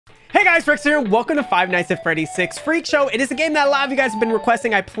Hey guys, Rexter here. Welcome to Five Nights at Freddy's 6 Freak Show. It is a game that a lot of you guys have been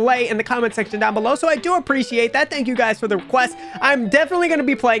requesting I play in the comment section down below, so I do appreciate that. Thank you guys for the request. I'm definitely going to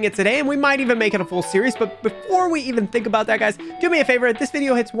be playing it today, and we might even make it a full series, but before we even think about that, guys, do me a favor. If this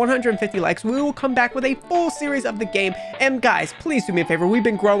video hits 150 likes, we will come back with a full series of the game. And guys, please do me a favor. We've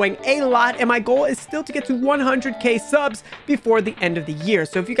been growing a lot, and my goal is still to get to 100k subs before the end of the year.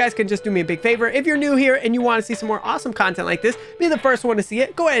 So if you guys can just do me a big favor, if you're new here and you want to see some more awesome content like this, be the first one to see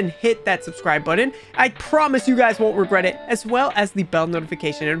it, go ahead and hit that subscribe button. I promise you guys won't regret it, as well as the bell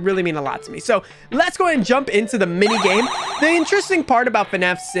notification. It really means a lot to me. So let's go ahead and jump into the mini game. The interesting part about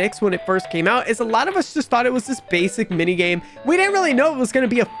FNAF 6 when it first came out is a lot of us just thought it was this basic mini game. We didn't really know it was going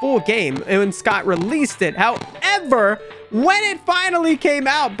to be a full game when Scott released it. However, when it finally came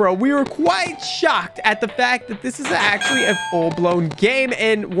out, bro, we were quite shocked at the fact that this is actually a full-blown game,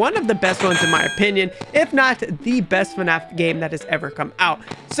 and one of the best ones in my opinion, if not the best FNAF game that has ever come out.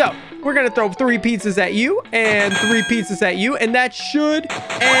 So we're gonna throw 3 pizzas at you and 3 pizzas at you, and that should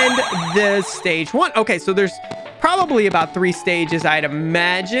end the stage 1. Okay, so there's probably about 3 stages, I'd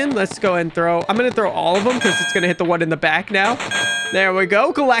imagine. Let's go and throw. I'm gonna throw all of them because it's gonna hit the one in the back now. There we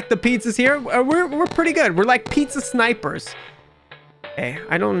go. Collect the pizzas here. We're pretty good. We're like pizza snipers. Okay,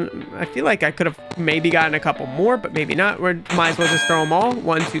 I feel like I could have maybe gotten a couple more, but maybe not. We might as well just throw them all.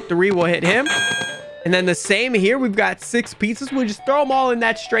 1, 2, 3. We'll hit him. And then the same here. We've got 6 pizzas. We'll just throw them all in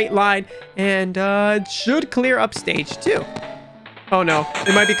that straight line, and it should clear up stage 2. Oh no,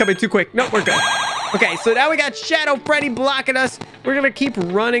 it might be coming too quick. No, we're good. Okay, so now we got Shadow Freddy blocking us. We're gonna keep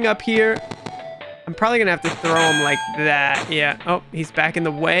running up here. I'm probably gonna have to throw him like that. Yeah. Oh, he's back in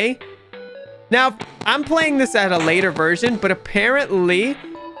the way. Now, I'm playing this at a later version, but apparently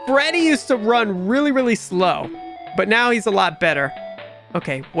Freddy used to run really, really slow, but now he's a lot better.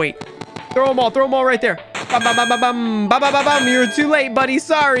 Okay, wait. Throw them all right there. Bum, bum, bum, bum, bum, bum, bum, bum. You're too late, buddy.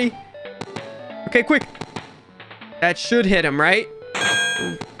 Sorry. Okay, quick. That should hit him, right?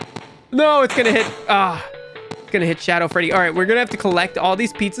 No, it's gonna hit. It's gonna hit Shadow Freddy. All right, we're gonna have to collect all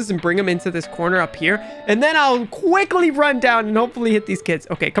these pizzas and bring them into this corner up here, and then I'll quickly run down and hopefully hit these kids.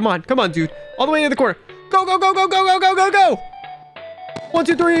 Okay, come on, dude, all the way to the corner. Go, go, go, go, go, go, go, go, go. 1,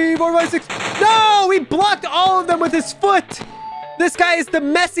 2, 3, 4, 5, 6. No, he blocked all of them with his foot. This guy is the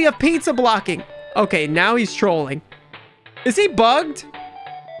Messi of pizza blocking. Okay, now he's trolling. Is he bugged?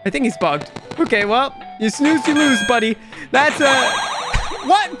 I think he's bugged. Okay, well, you snooze, you lose, buddy. That's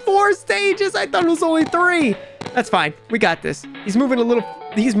what? 4 stages? I thought it was only 3. That's fine. We got this. He's moving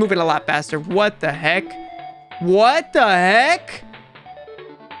a lot faster. What the heck? What the heck?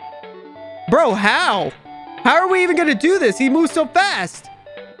 Bro, how? How are we even gonna do this? He moves so fast.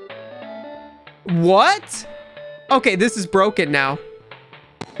 What? Okay, this is broken now.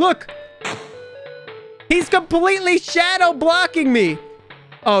 Look. He's completely shadow blocking me.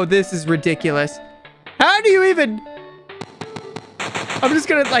 Oh, this is ridiculous. How do you even... I'm just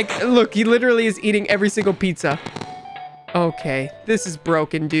gonna, like, look, he literally is eating every single pizza. Okay, this is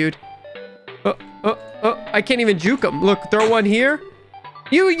broken, dude. Oh, I can't even juke him. Look, throw one here.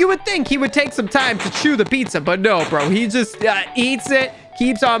 You would think he would take some time to chew the pizza, but no, bro. He just eats it,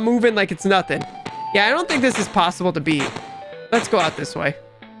 keeps on moving like it's nothing. Yeah, I don't think this is possible to beat. Let's go out this way.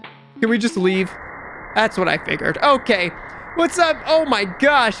 Can we just leave? That's what I figured. Okay, what's up? Oh my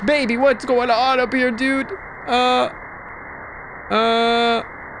gosh, baby, what's going on up here, dude?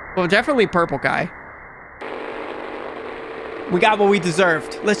 Well, definitely purple guy. We got what we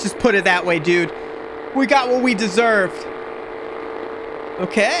deserved. Let's just put it that way, dude. We got what we deserved.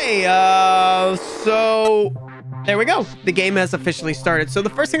 Okay, so there we go. The game has officially started. So the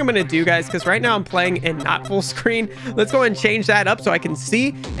first thing I'm going to do, guys, because right now I'm playing in not full screen. Let's go and change that up so I can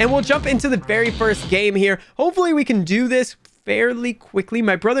see. And we'll jump into the very first game here. Hopefully we can do this fairly quickly.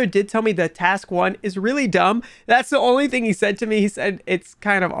 My brother did tell me that task 1 is really dumb. That's the only thing he said to me. He said it's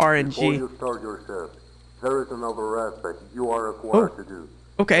kind of RNG. Before you start your shift, there is another aspect you are required to do.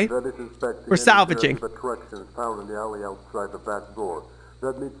 Okay. That is inspecting We're salvaging attractions found in the alley outside the back door.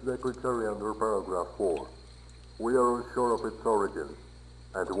 That meets the criteria under paragraph 4. We are unsure of its origin,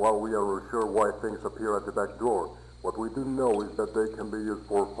 and while we are unsure why things appear at the back door, what we do know is that they can be used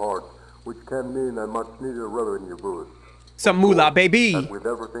for parts, which can mean a much needed revenue boost. Some moolah, baby. And with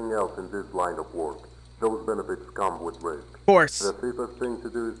everything else in this line of work, those benefits come with risk. Of course. The safest thing to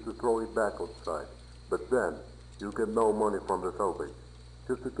do is to throw it back outside. But then, you get no money from the salvage.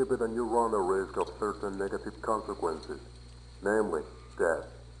 Just to keep it and you run a risk of certain negative consequences. Namely, death.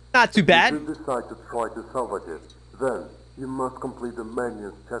 Not too bad. If you decide to try to salvage it, then you must complete the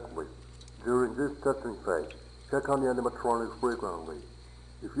maintenance checklist. During this testing phase, check on the animatronics frequently.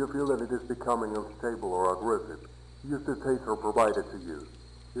 If you feel that it is becoming unstable or aggressive, use the taser provided to you.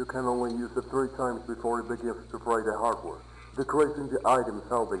 You can only use it 3 times before it begins to fry the hardware, decreasing the item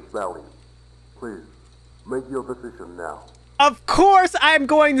salvage value. Please, make your decision now. Of course I'm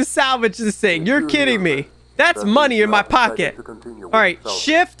going to salvage this thing. You're kidding me. That's money in my pocket. All right,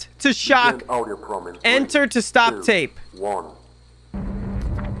 shift to shock. Enter to stop tape. 1.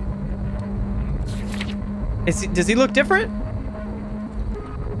 Does he look different?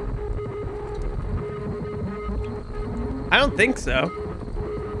 I don't think so.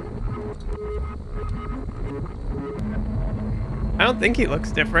 I don't think he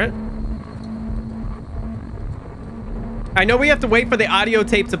looks different. I know we have to wait for the audio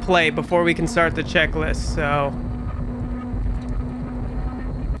tape to play before we can start the checklist, so...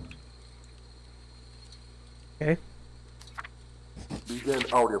 Okay. Begin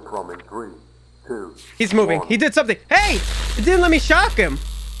audio prom in 3, 2. He's moving. 1. He did something. Hey! It didn't let me shock him.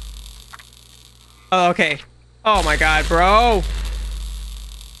 Oh, okay. Oh my god, bro.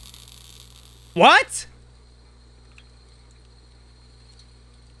 What?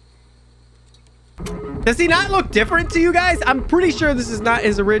 Does he not look different to you guys? I'm pretty sure this is not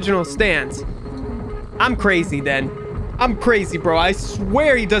his original stance. I'm crazy then. I'm crazy, bro. I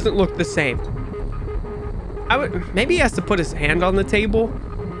swear he doesn't look the same. Maybe he has to put his hand on the table.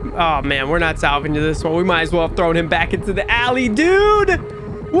 Oh man, we're not salvaging this one. We might as well have thrown him back into the alley, dude.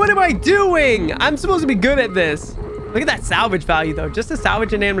 What am I doing? I'm supposed to be good at this. Look at that salvage value though. Just to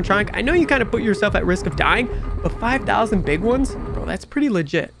salvage an animatronic, I know you kind of put yourself at risk of dying, but 5,000 big ones, bro, that's pretty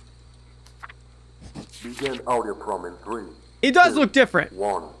legit. Begin audio prom in 3. He does look different.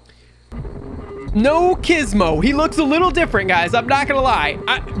 1. No Gizmo. He looks a little different, guys. I'm not gonna lie.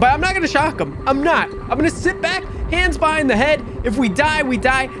 But I'm not gonna shock him. I'm not. I'm gonna sit back, hands behind the head. If we die, we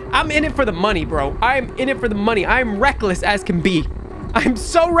die. I'm in it for the money, bro. I'm in it for the money. I'm reckless as can be. I'm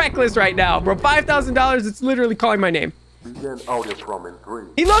so reckless right now, bro. $5,000, it's literally calling my name. Begin audio prom in 3.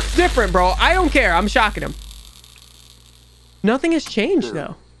 He looks different, bro. I don't care. I'm shocking him. Nothing has changed, 2,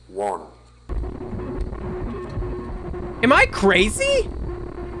 though. 1. Am I crazy?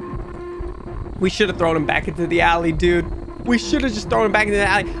 We should have thrown him back into the alley, dude. We should have just thrown him back into the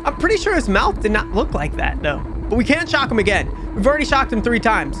alley. I'm pretty sure his mouth did not look like that, though. But we can't shock him again. We've already shocked him 3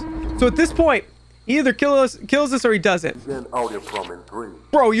 times. So at this point, he either kills us or he doesn't. Begin audio prom in 3.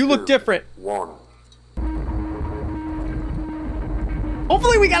 Bro, you look different. 1.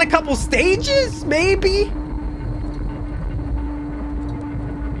 Hopefully we got a couple stages, maybe.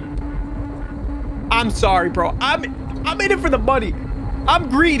 I'm sorry, bro. I'm in it for the money. I'm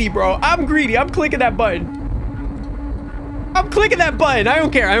greedy, bro. I'm greedy. I'm clicking that button. I'm clicking that button. I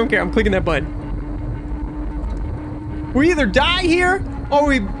don't care. I don't care. I'm clicking that button. We either die here or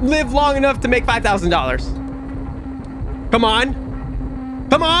we live long enough to make $5,000. Come on.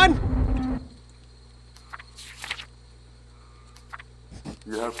 Come on.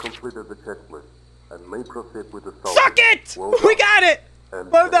 You have completed the checklist and may proceed with the salvage. Suck it! We got it!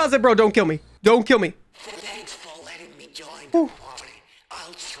 5,000, bro. Don't kill me. Don't kill me. Thanks for letting me join the party.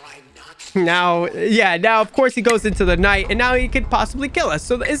 I'll try not to. Now, yeah, now of course he goes into the night and now he could possibly kill us.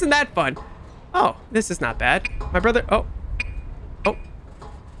 So isn't that fun? Oh, this is not bad. My brother, oh.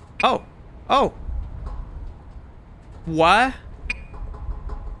 What?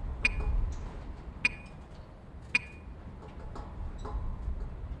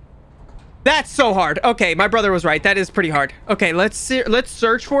 That's so hard. Okay, my brother was right. That is pretty hard. Okay, let's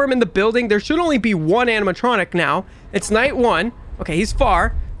search for him in the building. There should only be 1 animatronic now. It's night 1. Okay, he's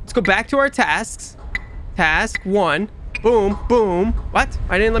far. Let's go back to our tasks. Task 1. Boom, boom. What?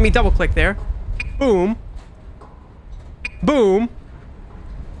 I didn't let me double click there. Boom. Boom.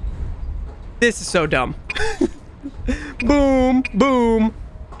 This is so dumb. Boom, boom,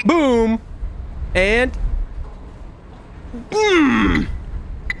 boom. And boom.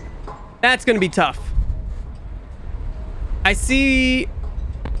 That's gonna be tough. I see.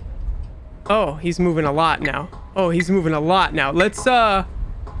 Oh, he's moving a lot now. Oh, he's moving a lot now. Let's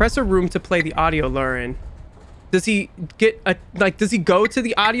press a room to play the audio lure in. Does he get a does he go to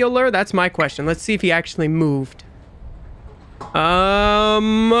the audio lure? That's my question. Let's see if he actually moved.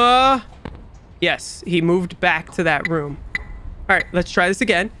 Yes, he moved back to that room. All right, let's try this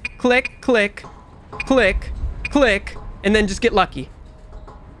again. Click, click, click, click, and then just get lucky.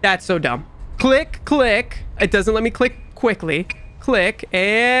 That's so dumb. Click, click. It doesn't let me click quickly. Click,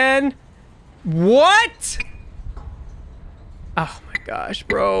 and... What? Oh my gosh,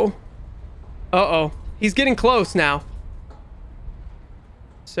 bro. Uh-oh. He's getting close now.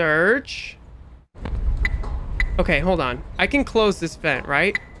 Search. Okay, hold on. I can close this vent,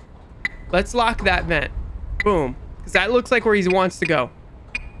 right? Let's lock that vent. Boom. Because that looks like where he wants to go.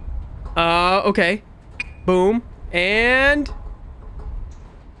 Okay. Boom. And...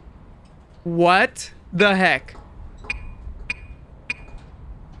 What the heck?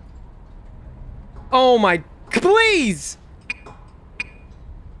 Oh my, please.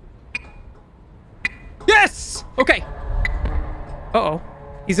 Yes. Okay. Uh-oh.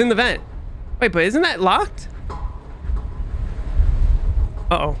 He's in the vent. Wait, but isn't that locked?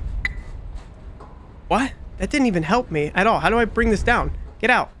 Uh-oh. What? That didn't even help me at all. How do I bring this down? Get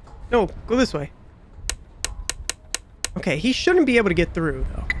out. No, go this way. Okay, he shouldn't be able to get through,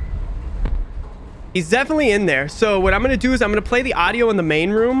 though. He's definitely in there. So what I'm going to do is I'm going to play the audio in the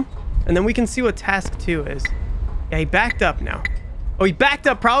main room, and then we can see what task 2 is. Yeah, he backed up now. Oh, he backed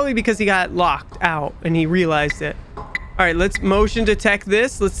up probably because he got locked out, and he realized it. All right, let's motion detect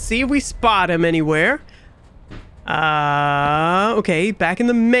this. Let's see if we spot him anywhere. Okay, back in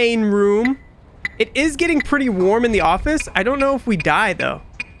the main room. It is getting pretty warm in the office. I don't know if we die, though.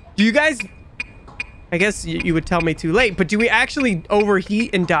 Do you guys... I guess you would tell me too late, but do we actually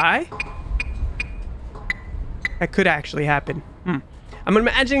overheat and die? That could actually happen. I'm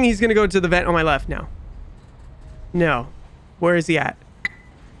imagining he's going to go to the vent on my left now. No. Where is he at?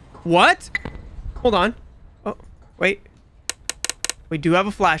 What? Hold on. Oh, wait. We do have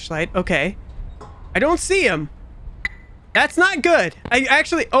a flashlight. Okay. I don't see him. That's not good. I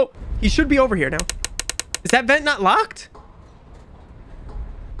actually... Oh, he should be over here now. Is that vent not locked?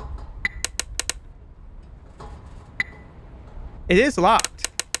 It is locked.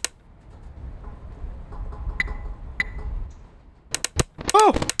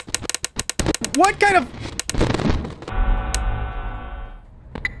 Oh! What kind of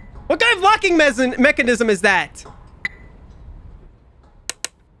locking mechanism is that?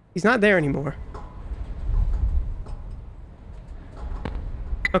 He's not there anymore.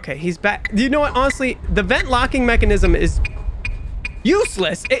 Okay, he's back. You know what? Honestly, the vent locking mechanism is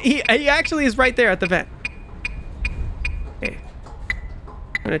useless. He actually is right there at the vent. Okay.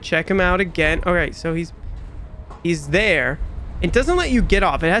 I'm gonna check him out again. All right, so he's there. It doesn't let you get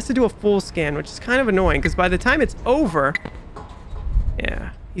off. It has to do a full scan, which is kind of annoying because by the time it's over,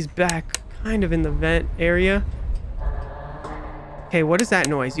 yeah, he's back kind of in the vent area. Okay, what is that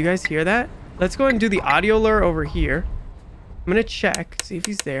noise? You guys hear that? Let's go ahead and do the audio lure over here. I'm gonna check, see if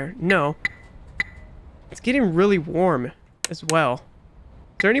he's there. No. It's getting really warm as well.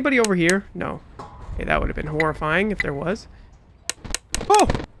 Is there anybody over here? No. Okay, that would have been horrifying if there was. Oh!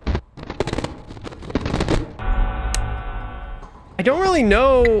 I don't really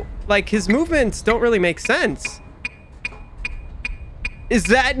know, like, his movements don't really make sense. Is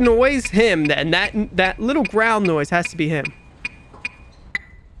that noise him then? That little growl noise has to be him.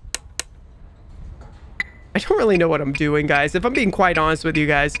 I don't really know what I'm doing, guys. If I'm being quite honest with you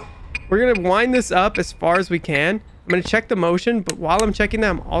guys, we're going to wind this up as far as we can. I'm going to check the motion, but while I'm checking that,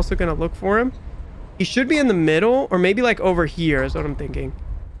 I'm also going to look for him. He should be in the middle or maybe like over here is what I'm thinking.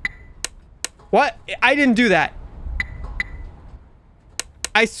 What? I didn't do that.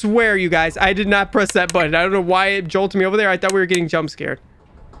 I swear, you guys, I did not press that button. I don't know why it jolted me over there. I thought we were getting jump scared.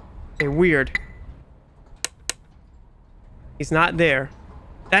 Okay, weird. He's not there.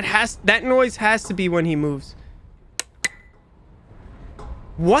 That noise has to be when he moves.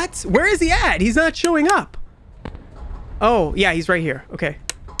 What? Where is he at? He's not showing up. Oh, yeah, he's right here. Okay.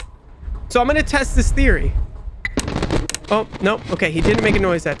 So I'm going to test this theory. Oh, nope. Okay, he didn't make a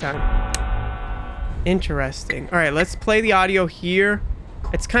noise that time. Interesting. All right, let's play the audio here.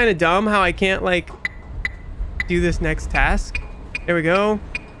 It's kind of dumb how I can't, like, do this next task. There we go.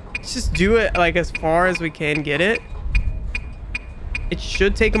 Let's just do it, like, as far as we can get it. It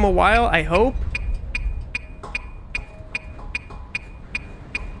should take him a while, I hope.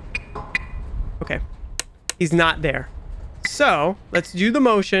 Okay. He's not there. So, let's do the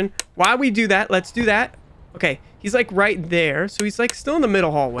motion. While we do that, let's do that. Okay, he's, like, right there. So he's, like, still in the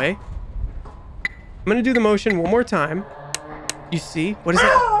middle hallway. I'm gonna do the motion one more time. You see? What is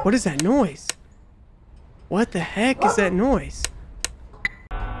that? What is that noise? What the heck is that noise?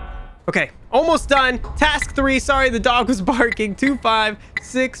 Okay, almost done. Task 3. Sorry, the dog was barking. 2, 5,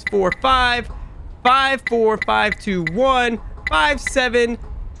 6, 4, 5, 5, 4, 5, 2, 1, 5, 7,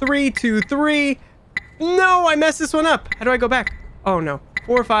 3, 2, 3. No, I messed this one up. How do I go back? Oh no.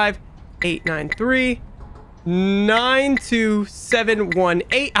 4, 5, 8, 9, 3, 9, 2, 7, 1,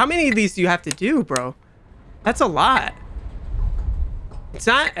 8. How many of these do you have to do, bro? That's a lot. It's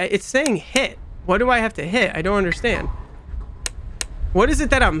not, it's saying hit. What do I have to hit? I don't understand. What is it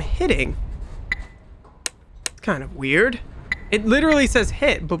that I'm hitting? It's kind of weird. It literally says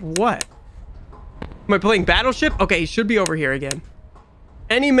hit, but what? Am I playing Battleship? Okay, he should be over here again.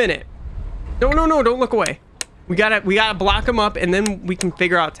 Any minute. No, no, no, don't look away. We gotta block him up and then we can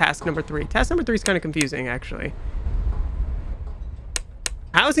figure out task number 3. Task number 3 is kind of confusing, actually.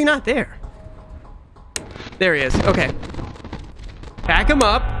 How is he not there? There he is. Okay. Back him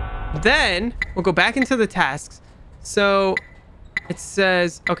up. Then we'll go back into the tasks. So it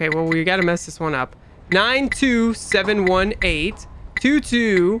says, okay, well, we got to mess this one up. 92718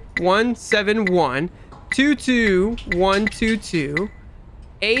 22171 22122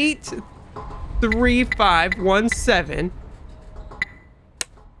 83517.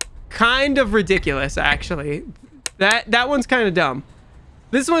 Kind of ridiculous, actually. That one's kind of dumb.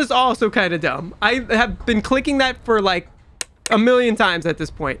 This one is also kind of dumb. I have been clicking that for like a million times at this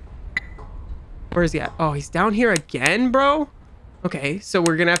point. Where is he at? Oh, he's down here again, bro. Okay, so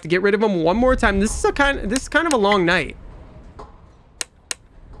we're gonna have to get rid of him one more time. This is kind of a long night.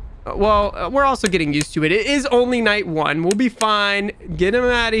 Well, we're also getting used to it. It is only night 1. We'll be fine. Get him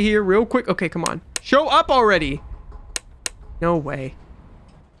out of here real quick. Okay, come on. Show up already. No way.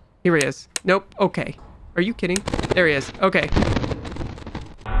 Here he is. Nope. Okay. Are you kidding? There he is. Okay.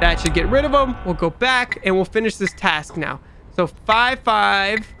 That should get rid of him. We'll go back and we'll finish this task now. So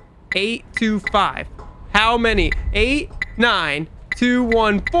 55825. How many?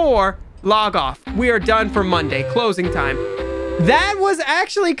 89214. Log off. We are done for Monday. Closing time. That was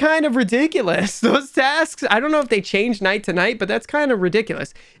actually kind of ridiculous. Those tasks, I don't know if they change night to night, but that's kind of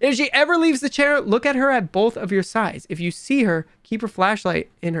ridiculous. If she ever leaves the chair, look at her at both of your sides. If you see her, keep her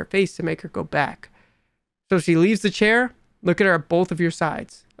flashlight in her face to make her go back. So if she leaves the chair, look at her at both of your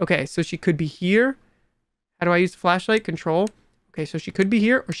sides. Okay, so she could be here. How do I use the flashlight? Control. Okay, so she could be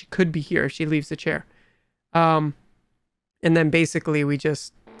here or she could be here if she leaves the chair. And then basically we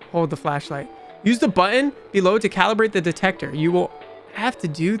just hold the flashlight. Use the button below to calibrate the detector. You will have to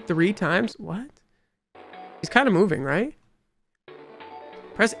do 3 times. What? He's kind of moving, right?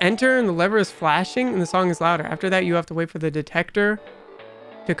 Press enter and the lever is flashing and the song is louder. After that, you have to wait for the detector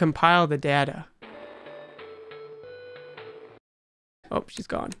to compile the data. Oh, she's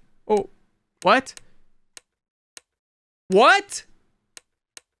gone. Oh, what? What?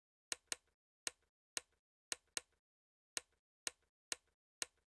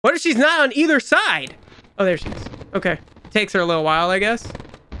 What if she's not on either side? Oh, there she is. Okay. Takes her a little while, I guess.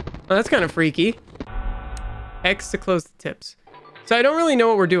 Oh, that's kind of freaky. X to close the tips. So I don't really know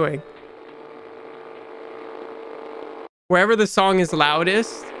what we're doing. Wherever the song is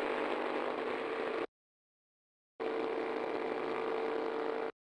loudest.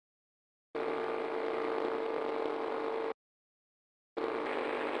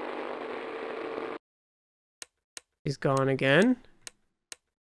 He's gone again.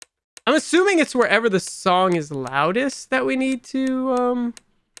 I'm assuming it's wherever the song is loudest that we need to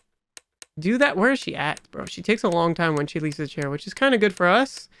do that. Where is she at, bro? She takes a long time when she leaves the chair, which is kind of good for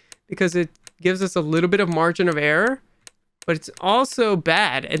us because it gives us a little bit of margin of error. But it's also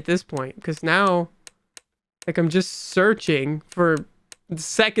bad at this point because now, like, I'm just searching for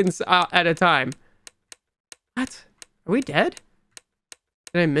seconds at a time. What? Are we dead?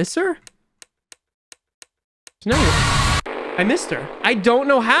 Did I miss her? No. I missed her. I don't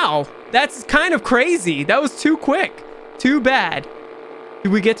know how. That's kind of crazy. That was too quick. Too bad. Do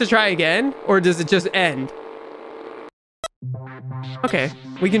we get to try again? Or does it just end? Okay.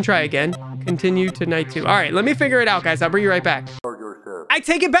 We can try again. Continue to night 2. All right. Let me figure it out, guys. I'll bring you right back. I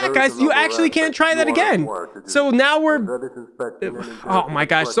take it back, guys. You actually can't try that again. So now we're... Oh my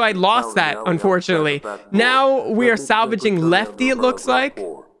gosh. So I lost that, unfortunately. Now we are salvaging Lefty, it looks like.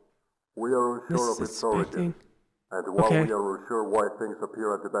 We are unsure of its origin. And while we are unsure why things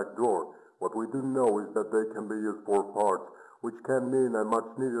appear at the back door, what we do know is that they can be used for parts, which can mean a much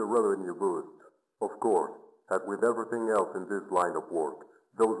needed revenue boost. Of course, as with everything else in this line of work,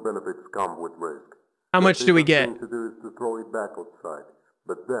 those benefits come with risk. How much do we get? The thing to do is to throw it back outside,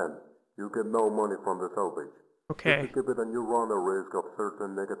 but then you get no money from the salvage. Okay. If you keep it and you run a risk of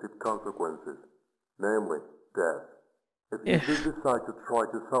certain negative consequences, namely death. If you do decide to try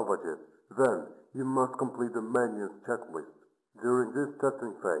to salvage it, then you must complete the manu's checklist. During this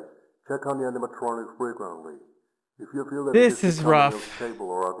testing phase, check on the animatronics frequently. If you feel that this is rough, unstable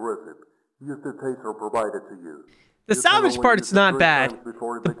or aggressive, use the taser provided to you. The salvage part's not bad.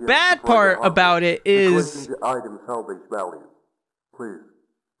 The bad part about it is the item salvage value. Please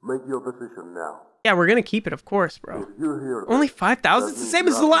make your decision now. Yeah, we're gonna keep it, of course, bro. If you hear only 5,000. It's the same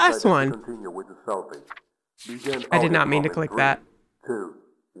as the last one. Continue with the salvage. I did not mean to click that. 2,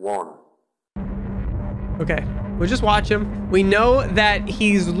 1. Okay, we'll just watch him. We know that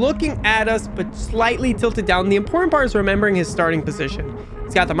he's looking at us, but slightly tilted down. The important part is remembering his starting position.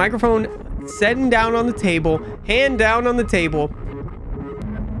 He's got the microphone setting down on the table, hand down on the table.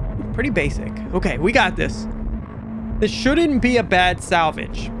 Pretty basic. Okay, we got this. This shouldn't be a bad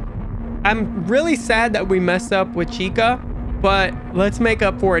salvage. I'm really sad that we messed up with Chica, but let's make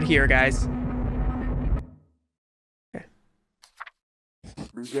up for it here, guys.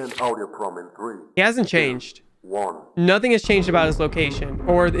 Begin audio prom in 3. He hasn't changed. 1. Nothing has changed about his location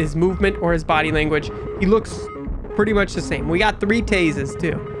or his movement or his body language. He looks pretty much the same. We got 3 tases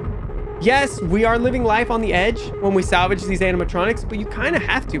too. Yes, we are living life on the edge when we salvage these animatronics, but you kind of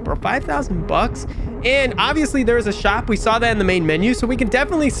have to, bro. 5,000 bucks. And obviously there is a shop. We saw that in the main menu, so we can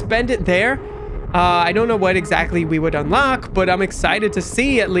definitely spend it there. I don't know what exactly we would unlock, but I'm excited to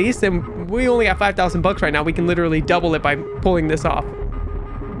see at least. And we only got 5,000 bucks right now. We can literally double it by pulling this off.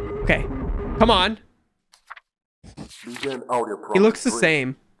 Okay, come on. Begin audio prom He looks the 3,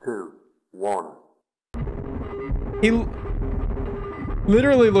 same. 2, 1. He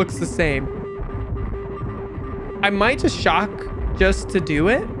literally looks the same. I might just shock just to do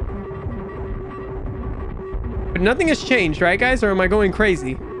it. But nothing has changed, right, guys? Or am I going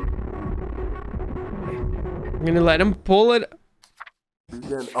crazy? I'm gonna let him pull it.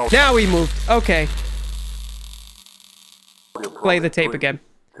 Now he moved. Okay. Play the tape again.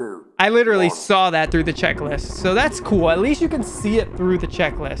 2, I literally 1. saw that through the checklist. So that's cool. At least you can see it through the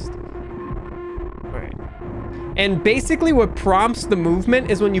checklist. And basically what prompts the movement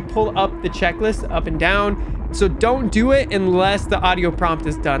is when you pull up the checklist up and down. So don't do it unless the audio prompt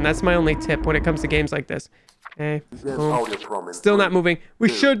is done. That's my only tip when it comes to games like this. Okay. Boom. Still not moving. We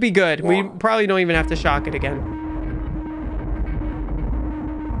should be good. We probably don't even have to shock it again.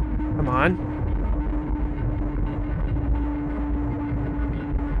 Come on.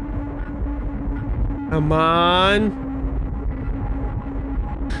 Come on.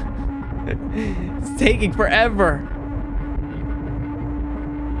 It's taking forever.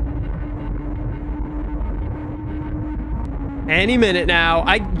 Any minute now.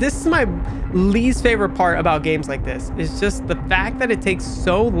 This is my least favorite part about games like this. It's just the fact that it takes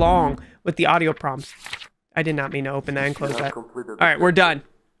so long with the audio prompts. I did not mean to open that and close that. All right, we're done.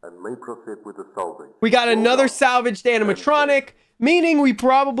 And may proceed with the salvage. We got another salvaged animatronic, meaning we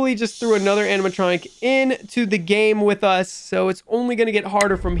probably just threw another animatronic into the game with us. So it's only going to get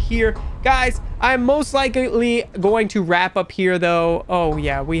harder from here. Guys, I'm most likely going to wrap up here, though. Oh,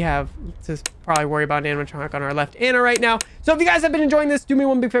 yeah, we have to probably worry about an animatronic on our left and our right now. So if you guys have been enjoying this, do me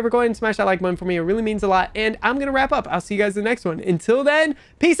one big favor. Go ahead and smash that like button for me. It really means a lot. And I'm going to wrap up. I'll see you guys in the next one. Until then,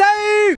 peace out.